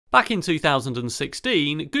Back in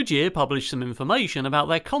 2016, Goodyear published some information about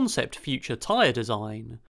their concept future tyre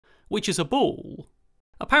design, which is a ball.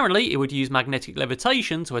 Apparently it would use magnetic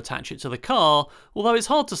levitation to attach it to the car, although it's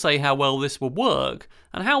hard to say how well this would work,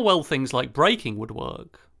 and how well things like braking would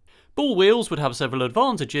work. Ball wheels would have several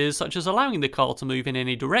advantages, such as allowing the car to move in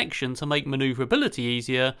any direction to make manoeuvrability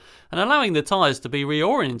easier, and allowing the tyres to be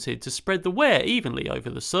reoriented to spread the wear evenly over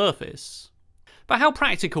the surface. But how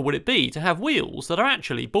practical would it be to have wheels that are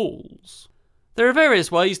actually balls? There are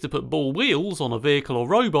various ways to put ball wheels on a vehicle or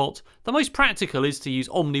robot. The most practical is to use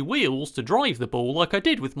Omni Wheels to drive the ball like I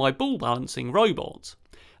did with my ball balancing robot,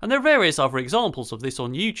 and there are various other examples of this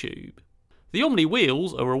on YouTube. The Omni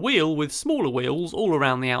Wheels are a wheel with smaller wheels all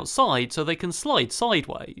around the outside so they can slide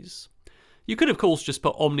sideways. You could of course just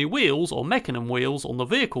put Omni Wheels or Mechanism wheels on the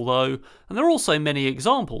vehicle though, and there are also many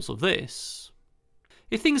examples of this.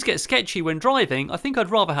 If things get sketchy when driving, I think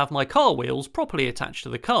I'd rather have my car wheels properly attached to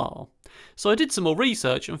the car. So I did some more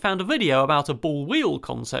research and found a video about a ball wheel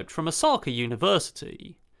concept from Osaka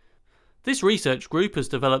University. This research group has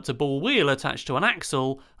developed a ball wheel attached to an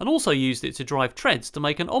axle and also used it to drive treads to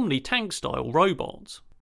make an omni-tank style robot.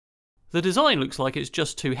 The design looks like it's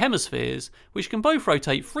just two hemispheres, which can both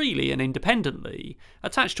rotate freely and independently,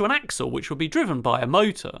 attached to an axle which would be driven by a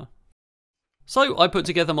motor. So I put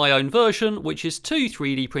together my own version, which is two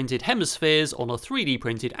 3D printed hemispheres on a 3D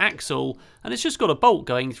printed axle, and it's just got a bolt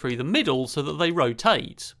going through the middle so that they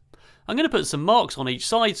rotate. I'm going to put some marks on each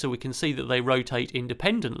side so we can see that they rotate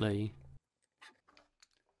independently.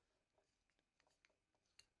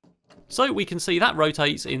 So we can see that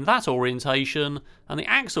rotates in that orientation, and the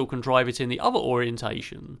axle can drive it in the other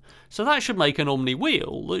orientation, so that should make an Omni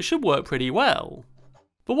wheel that should work pretty well.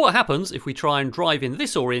 But what happens if we try and drive in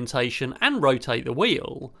this orientation and rotate the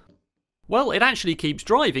wheel? Well, it actually keeps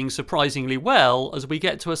driving surprisingly well as we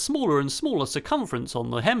get to a smaller and smaller circumference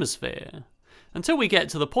on the hemisphere, until we get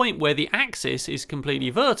to the point where the axis is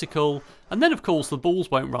completely vertical, and then of course the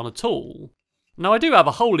balls won't run at all. Now I do have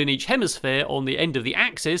a hole in each hemisphere on the end of the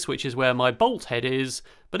axis, which is where my bolt head is,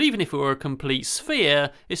 but even if it were a complete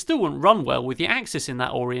sphere, it still wouldn't run well with the axis in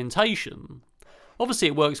that orientation. Obviously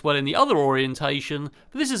it works well in the other orientation,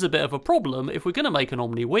 but this is a bit of a problem if we're going to make an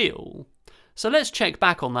Omni wheel. So let's check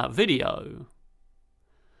back on that video.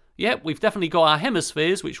 Yep, we've definitely got our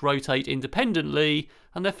hemispheres which rotate independently,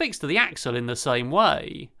 and they're fixed to the axle in the same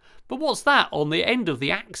way. But what's that on the end of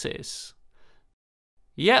the axis?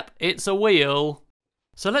 Yep, it's a wheel.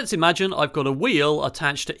 So let's imagine I've got a wheel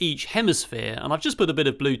attached to each hemisphere, and I've just put a bit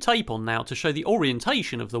of blue tape on now to show the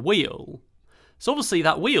orientation of the wheel. So obviously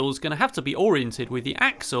that wheel is going to have to be oriented with the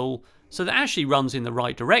axle so that it actually runs in the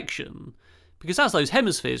right direction, because as those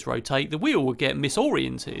hemispheres rotate the wheel would get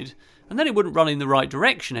misoriented and then it wouldn't run in the right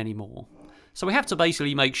direction anymore. So we have to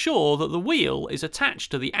basically make sure that the wheel is attached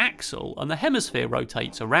to the axle and the hemisphere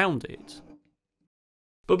rotates around it.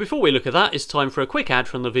 But before we look at that, it's time for a quick ad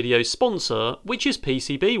from the video's sponsor, which is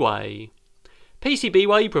PCBWay.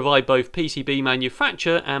 PCBWay provide both PCB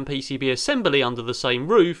manufacture and PCB assembly under the same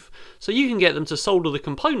roof, so you can get them to solder the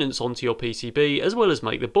components onto your PCB as well as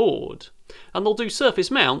make the board. And they'll do surface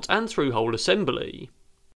mount and through-hole assembly.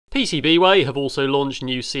 PCBWay have also launched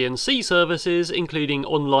new CNC services, including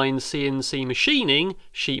online CNC machining,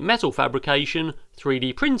 sheet metal fabrication,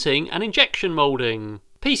 3D printing and injection moulding.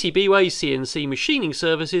 PCBWay's CNC machining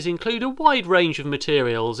services include a wide range of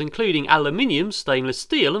materials, including aluminium, stainless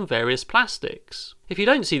steel and various plastics. If you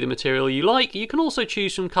don't see the material you like, you can also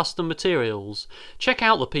choose from custom materials. Check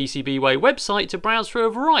out the PCBWay website to browse through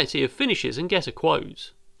a variety of finishes and get a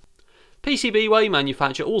quote. PCBWay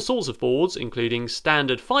manufacture all sorts of boards, including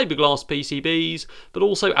standard fiberglass PCBs, but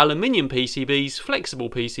also aluminium PCBs,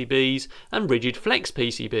 flexible PCBs and rigid flex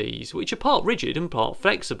PCBs, which are part rigid and part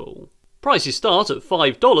flexible. Prices start at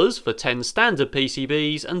 $5 for 10 standard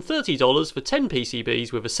PCBs and $30 for 10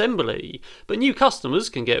 PCBs with assembly, but new customers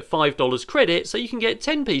can get $5 credit so you can get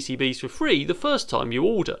 10 PCBs for free the first time you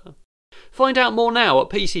order. Find out more now at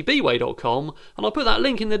PCBWay.com, and I'll put that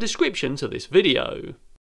link in the description to this video.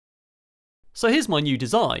 So here's my new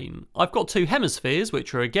design. I've got two hemispheres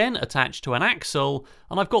which are again attached to an axle,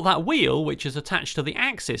 and I've got that wheel which is attached to the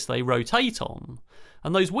axis they rotate on.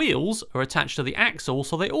 And those wheels are attached to the axle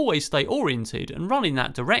so they always stay oriented and run in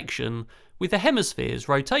that direction, with the hemispheres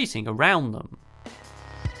rotating around them.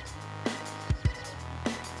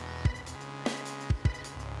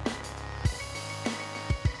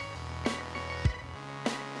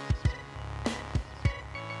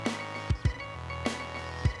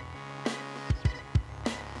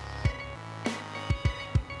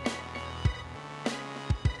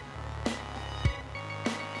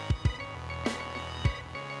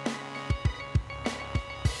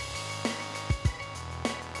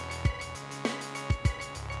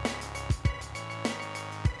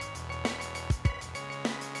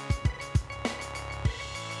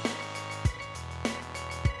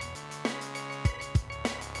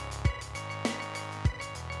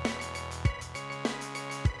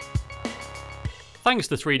 Thanks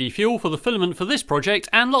to 3D Fuel for the filament for this project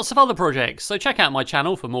and lots of other projects, so check out my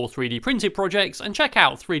channel for more 3D printed projects and check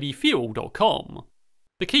out 3dfuel.com.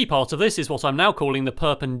 The key part of this is what I'm now calling the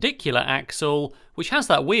perpendicular axle, which has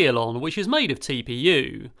that wheel on, which is made of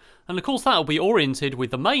TPU. And of course that will be oriented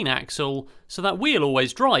with the main axle, so that wheel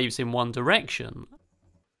always drives in one direction.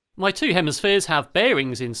 My two hemispheres have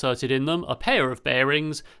bearings inserted in them, a pair of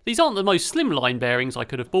bearings. These aren't the most slimline bearings I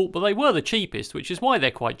could have bought, but they were the cheapest, which is why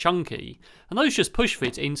they're quite chunky. And those just push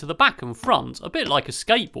fit into the back and front, a bit like a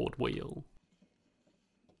skateboard wheel.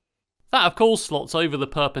 That of course slots over the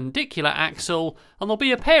perpendicular axle, and there'll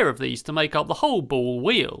be a pair of these to make up the whole ball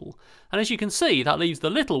wheel. And as you can see, that leaves the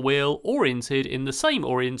little wheel oriented in the same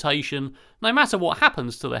orientation, no matter what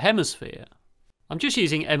happens to the hemisphere. I'm just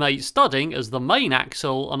using M8 studding as the main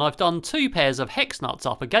axle, and I've done two pairs of hex nuts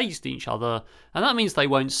up against each other, and that means they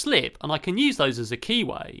won't slip, and I can use those as a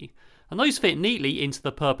keyway. And those fit neatly into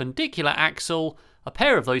the perpendicular axle. A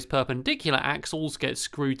pair of those perpendicular axles get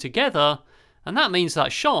screwed together, and that means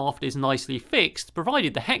that shaft is nicely fixed,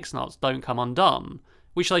 provided the hex nuts don't come undone,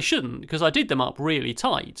 which they shouldn't because I did them up really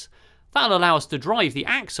tight. That'll allow us to drive the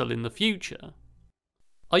axle in the future.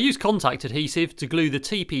 I used contact adhesive to glue the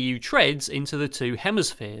TPU treads into the two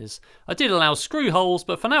hemispheres. I did allow screw holes,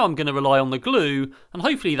 but for now I'm going to rely on the glue, and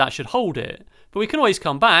hopefully that should hold it. But we can always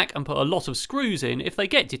come back and put a lot of screws in if they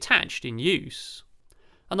get detached in use.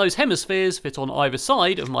 And those hemispheres fit on either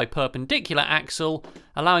side of my perpendicular axle,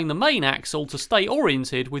 allowing the main axle to stay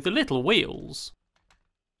oriented with the little wheels.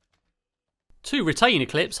 Two retainer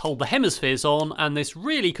clips hold the hemispheres on, and this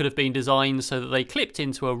really could have been designed so that they clipped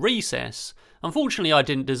into a recess. Unfortunately I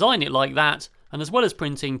didn't design it like that, and as well as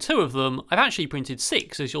printing two of them, I've actually printed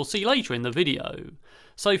 6 as you'll see later in the video.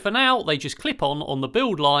 So for now they just clip on the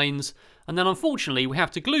build lines, and then unfortunately we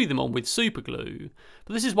have to glue them on with super glue.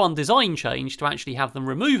 But this is one design change to actually have them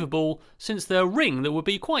removable, since they're a ring that would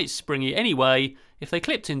be quite springy anyway. If they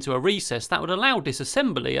clipped into a recess, that would allow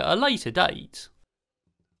disassembly at a later date.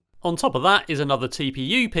 On top of that is another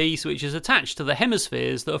TPU piece which is attached to the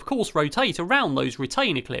hemispheres that of course rotate around those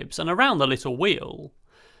retainer clips and around the little wheel.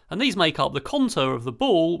 And these make up the contour of the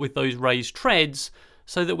ball with those raised treads,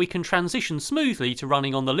 so that we can transition smoothly to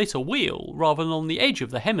running on the little wheel rather than on the edge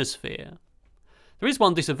of the hemisphere. There is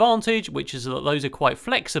one disadvantage, which is that those are quite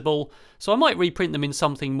flexible, so I might reprint them in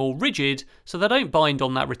something more rigid so they don't bind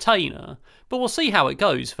on that retainer, but we'll see how it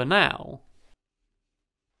goes for now.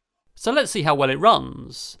 So let's see how well it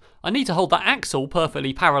runs. I need to hold that axle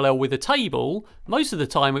perfectly parallel with the table. Most of the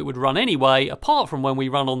time it would run anyway, apart from when we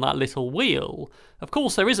run on that little wheel. Of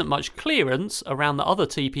course there isn't much clearance around the other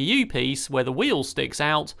TPU piece where the wheel sticks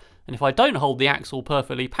out, and if I don't hold the axle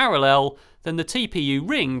perfectly parallel, then the TPU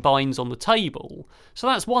ring binds on the table. So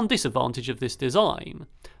that's one disadvantage of this design.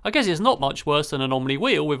 I guess it's not much worse than an Omni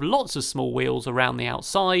wheel with lots of small wheels around the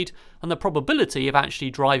outside, and the probability of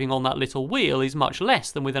actually driving on that little wheel is much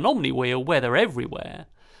less than with an Omni wheel where they're everywhere.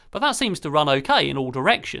 But that seems to run okay in all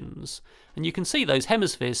directions, and you can see those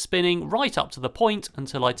hemispheres spinning right up to the point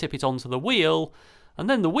until I tip it onto the wheel, and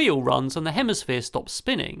then the wheel runs and the hemisphere stops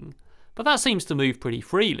spinning. But that seems to move pretty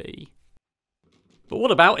freely. But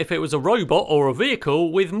what about if it was a robot or a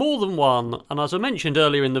vehicle with more than one? And as I mentioned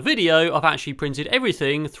earlier in the video, I've actually printed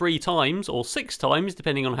everything 3 times or 6 times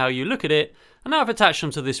depending on how you look at it, and now I've attached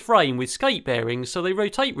them to this frame with skate bearings so they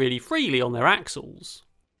rotate really freely on their axles.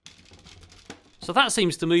 So that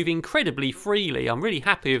seems to move incredibly freely. I'm really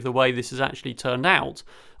happy with the way this has actually turned out.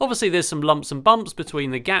 Obviously there's some lumps and bumps between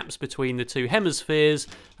the gaps between the two hemispheres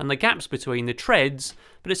and the gaps between the treads,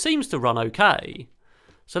 but it seems to run okay.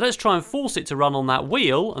 So let's try and force it to run on that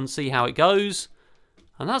wheel and see how it goes.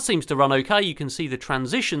 And that seems to run okay. You can see the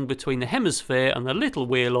transition between the hemisphere and the little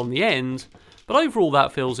wheel on the end, but overall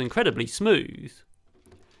that feels incredibly smooth.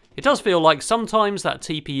 It does feel like sometimes that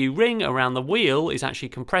TPU ring around the wheel is actually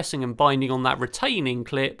compressing and binding on that retaining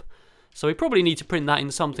clip, so we probably need to print that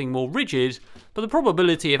in something more rigid, but the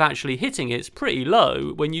probability of actually hitting it's pretty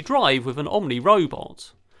low when you drive with an Omni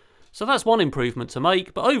robot. So that's one improvement to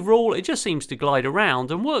make, but overall it just seems to glide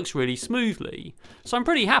around and works really smoothly, so I'm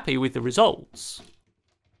pretty happy with the results.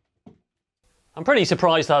 I'm pretty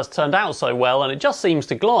surprised that's turned out so well, and it just seems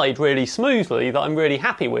to glide really smoothly that I'm really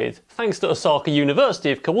happy with. Thanks to Osaka University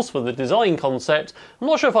of course for the design concept. I'm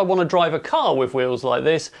not sure if I want to drive a car with wheels like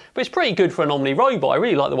this, but it's pretty good for an Omni robot. I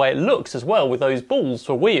really like the way it looks as well with those balls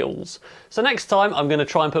for wheels. So next time I'm going to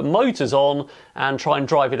try and put motors on and try and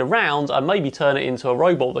drive it around and maybe turn it into a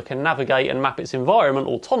robot that can navigate and map its environment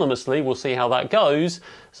autonomously. We'll see how that goes.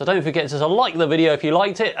 So don't forget to like the video if you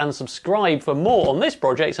liked it and subscribe for more on this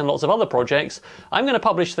project and lots of other projects. this. I'm going to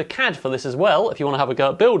publish the CAD for this as well, if you want to have a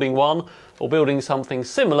go at building one, or building something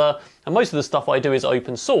similar, and most of the stuff I do is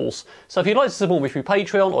open source. So if you'd like to support me through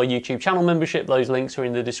Patreon or YouTube channel membership, those links are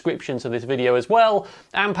in the description to this video as well,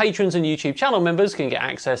 and patrons and YouTube channel members can get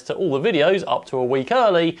access to all the videos up to a week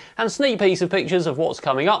early, and sneak peeks of pictures of what's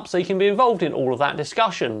coming up so you can be involved in all of that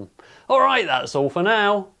discussion. Alright, that's all for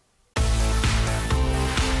now.